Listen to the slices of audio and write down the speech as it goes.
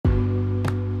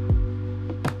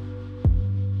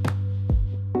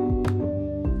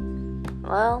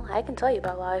Well, I can tell you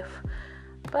about life,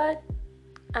 but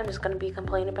I'm just gonna be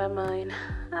complaining about mine.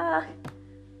 Uh,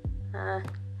 uh,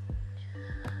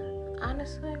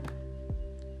 Honestly,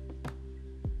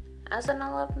 as an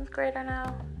 11th grader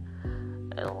now,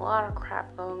 there's a lot of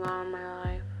crap going on in my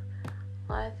life.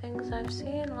 A lot of things I've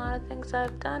seen, a lot of things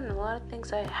I've done, a lot of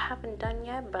things I haven't done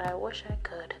yet, but I wish I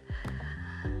could.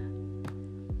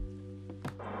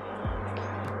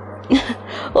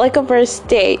 Like a first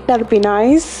date, that'd be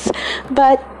nice,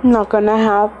 but not gonna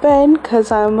happen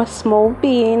because I'm a small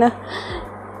bean.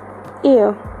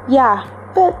 Ew. Yeah,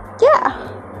 but yeah.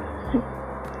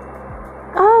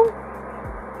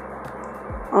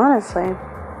 Honestly,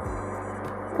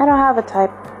 I don't have a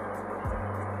type,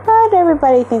 but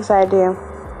everybody thinks I do.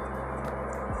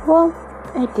 Well,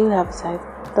 I do have a type.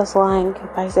 That's lying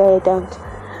if I say I don't.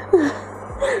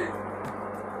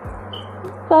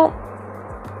 But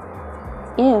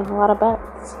yeah, a lot of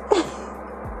butts.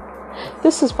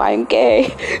 This is why I'm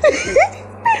gay.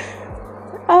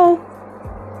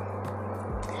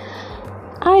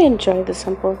 I enjoy the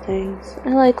simple things. I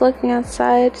like looking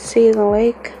outside, seeing the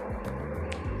lake,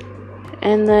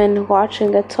 and then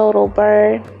watching a total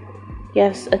bird.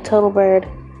 Yes, a total bird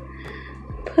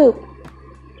poop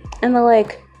in the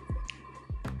lake.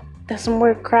 That's some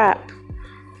weird crap.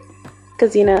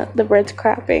 Because, the bird's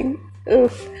crapping.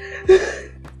 Oof.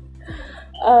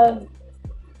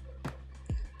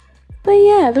 But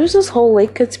yeah, there's this whole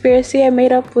lake conspiracy I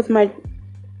made up with my,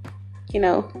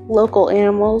 local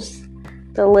animals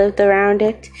that lived around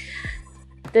it.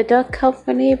 The duck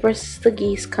company versus the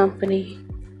geese company.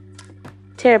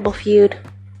 Terrible feud.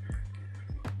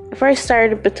 It first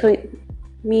started between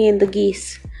me and the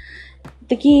geese.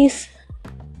 The geese.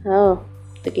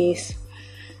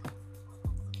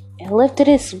 It lifted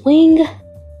its wing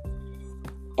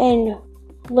and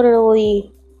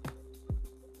literally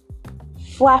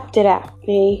flapped it at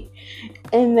me,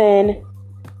 and then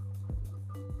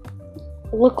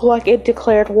looked like it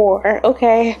declared war,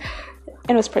 okay?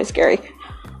 And it was pretty scary.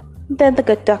 Then the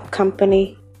good duck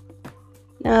company.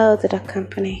 No, the duck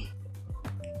company.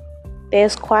 They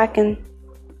was quacking.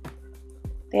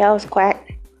 They always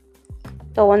quack.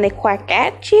 But when they quack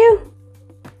at you,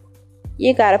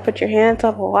 you gotta put your hands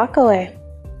up and walk away.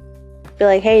 Be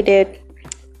like, hey dude,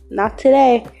 not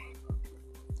today.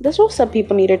 That's what some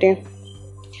people need to do.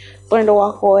 Learn to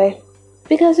walk away.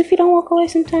 Because if you don't walk away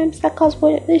sometimes, that causes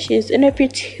issues. And if you're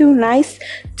too nice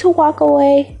to walk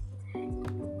away,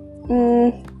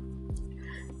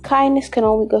 kindness can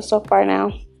only go so far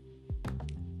now.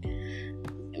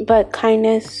 But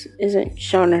kindness isn't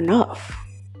shown enough.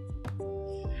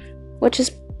 Which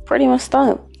is pretty messed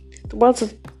up. The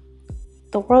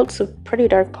world's a pretty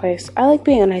dark place. I like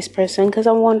being a nice person because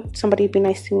I want somebody to be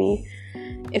nice to me.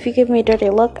 If you give me a dirty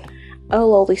look,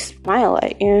 I'll only smile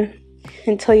at you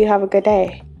until you have a good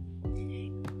day.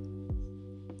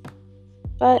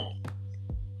 But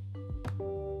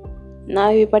not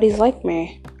everybody's like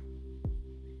me.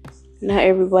 Not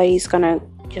everybody's gonna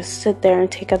just sit there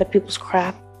and take other people's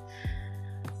crap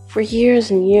for years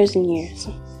and years and years.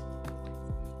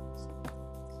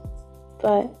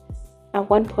 But at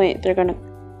one point they're gonna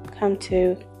come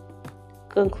to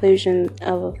conclusion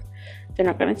of they're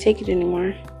not gonna take it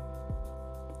anymore.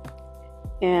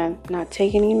 And not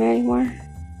taking it anymore,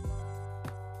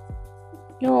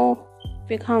 you'll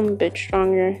become a bit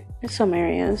stronger in some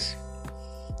areas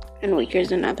and weaker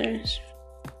in others.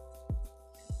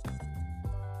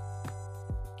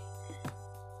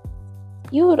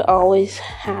 You would always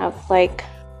have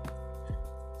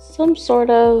some sort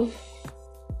of,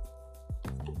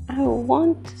 I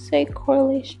want to say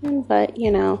correlation, but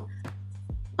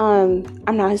I'm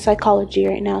not in psychology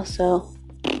right now, so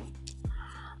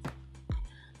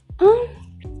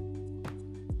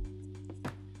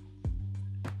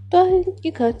but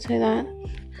you could say that.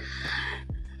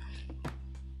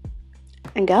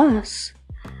 I guess.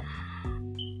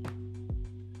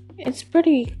 It's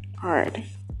pretty hard.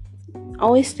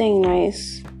 Always staying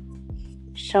nice,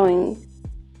 showing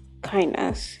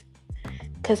kindness,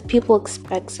 because people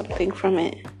expect something from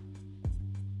it.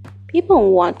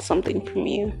 People want something from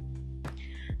you.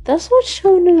 That's what's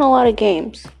shown in a lot of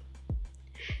games.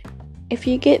 If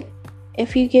you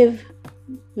give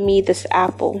me this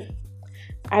apple,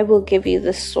 I will give you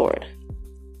this sword.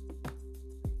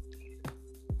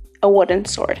 A wooden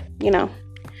sword,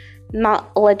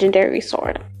 not a legendary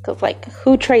sword. Because, what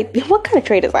kind of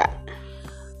trade is that?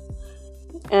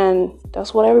 And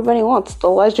that's what everybody wants, the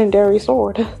legendary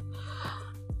sword.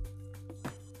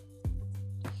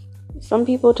 Some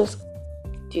people just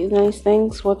do nice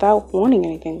things without wanting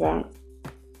anything back.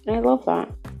 And I love that.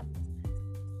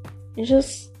 It's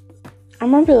just, I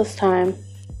remember this time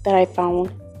that I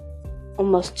found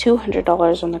almost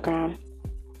 $200 on the ground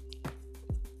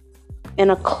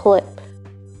in a clip,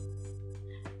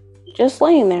 just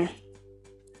laying there.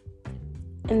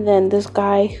 And then this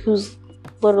guy who's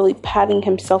literally patting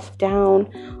himself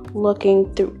down,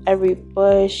 looking through every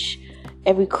bush,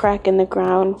 every crack in the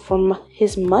ground for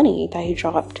his money that he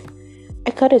dropped.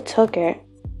 I could have took it,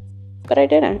 but I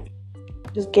didn't.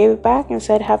 Just gave it back and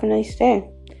said, have a nice day.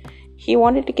 He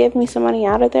wanted to give me some money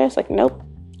out of there. It's like, nope,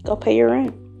 go pay your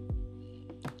rent.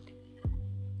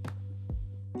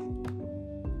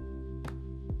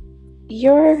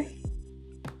 Your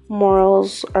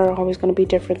morals are always going to be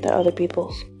different than other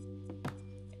people's.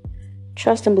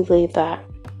 Trust and believe that.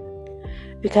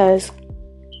 Because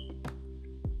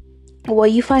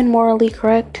what you find morally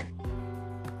correct,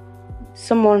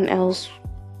 someone else,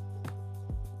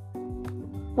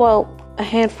 a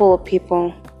handful of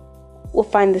people will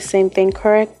find the same thing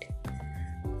correct,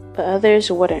 but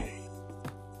others wouldn't.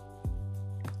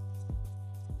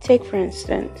 Take for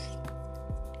instance,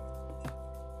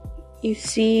 you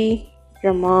see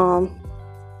your mom,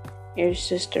 your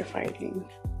sister fighting,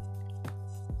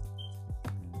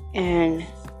 and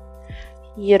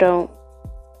you don't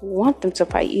want them to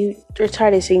fight. You're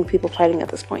tired of seeing people fighting at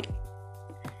this point.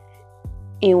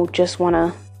 You just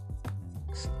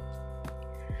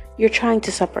you're trying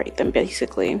to separate them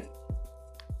basically,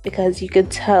 because you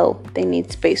could tell they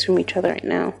need space from each other right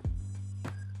now.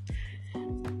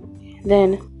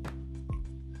 Then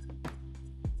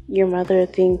your mother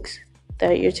thinks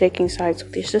that you're taking sides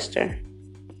with your sister,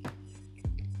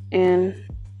 and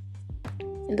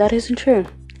that isn't true.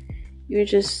 You're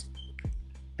just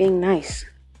being nice.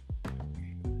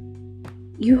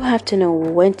 You have to know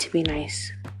when to be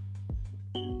nice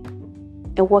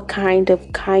and what kind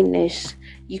of kindness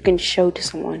you can show to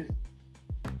someone.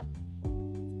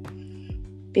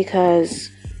 Because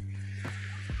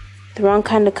the wrong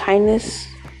kind of kindness,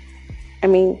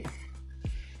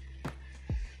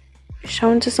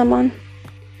 shown to someone,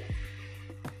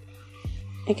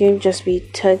 it can just be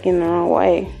taken the wrong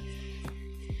way.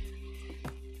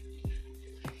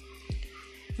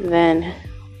 Then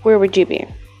where would you be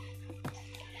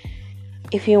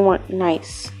if you weren't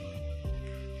nice?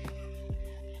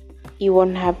 You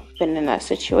wouldn't have been in that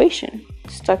situation,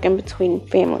 stuck in between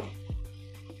family.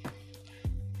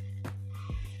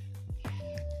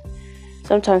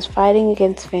 Sometimes fighting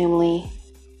against family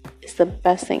is the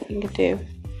best thing you can do,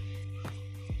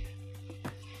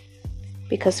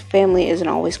 because family isn't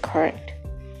always correct.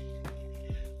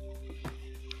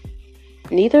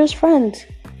 Neither is friends.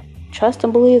 Trust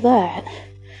and believe that.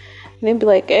 They'd be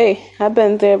like, hey, I've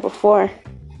been there before.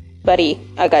 Buddy,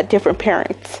 I got different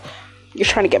parents. You're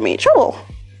trying to get me in trouble.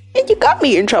 And you got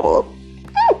me in trouble.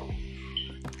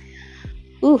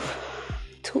 Oof.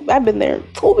 I've been there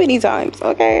too many times,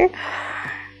 okay?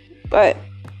 But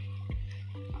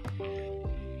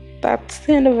that's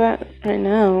the end of it right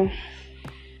now.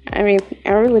 I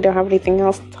really don't have anything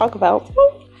else to talk about.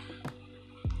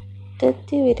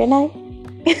 Didn't I?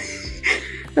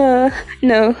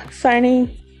 No,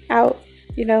 signing out,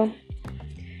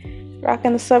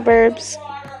 rocking the suburbs.